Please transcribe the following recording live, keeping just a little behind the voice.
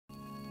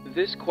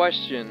This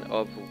question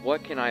of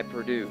what can I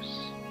produce?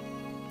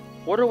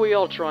 What are we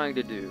all trying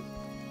to do?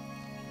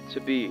 To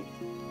be.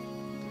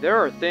 There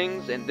are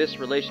things in this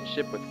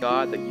relationship with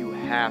God that you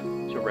have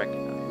to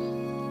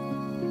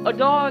recognize. A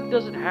dog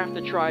doesn't have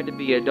to try to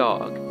be a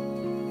dog.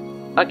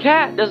 A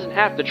cat doesn't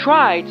have to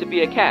try to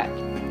be a cat.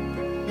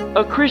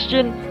 A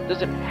Christian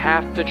doesn't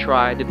have to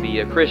try to be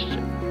a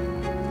Christian.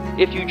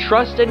 If you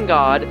trust in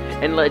God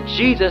and let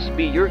Jesus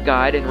be your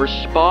guide and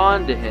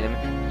respond to Him,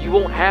 you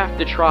won't have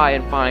to try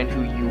and find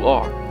who you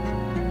are.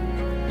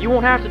 You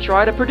won't have to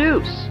try to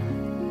produce.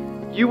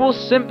 You will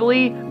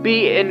simply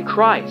be in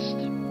Christ.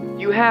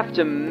 You have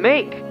to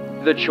make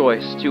the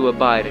choice to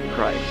abide in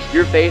Christ.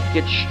 Your faith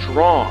gets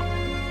strong.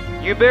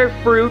 You bear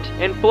fruit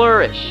and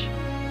flourish.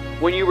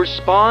 When you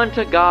respond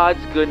to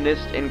God's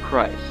goodness in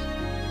Christ,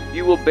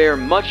 you will bear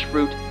much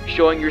fruit,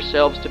 showing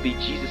yourselves to be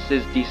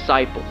Jesus'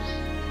 disciples.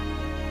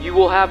 You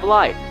will have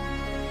life.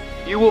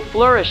 You will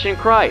flourish in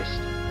Christ.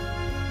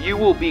 You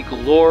will be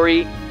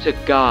glory to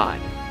God.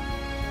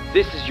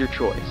 This is your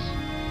choice,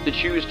 to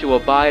choose to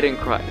abide in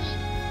Christ.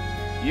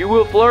 You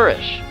will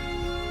flourish.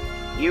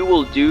 You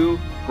will do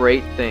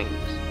great things,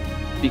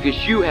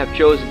 because you have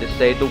chosen to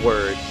say the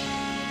words,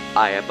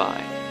 I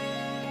abide.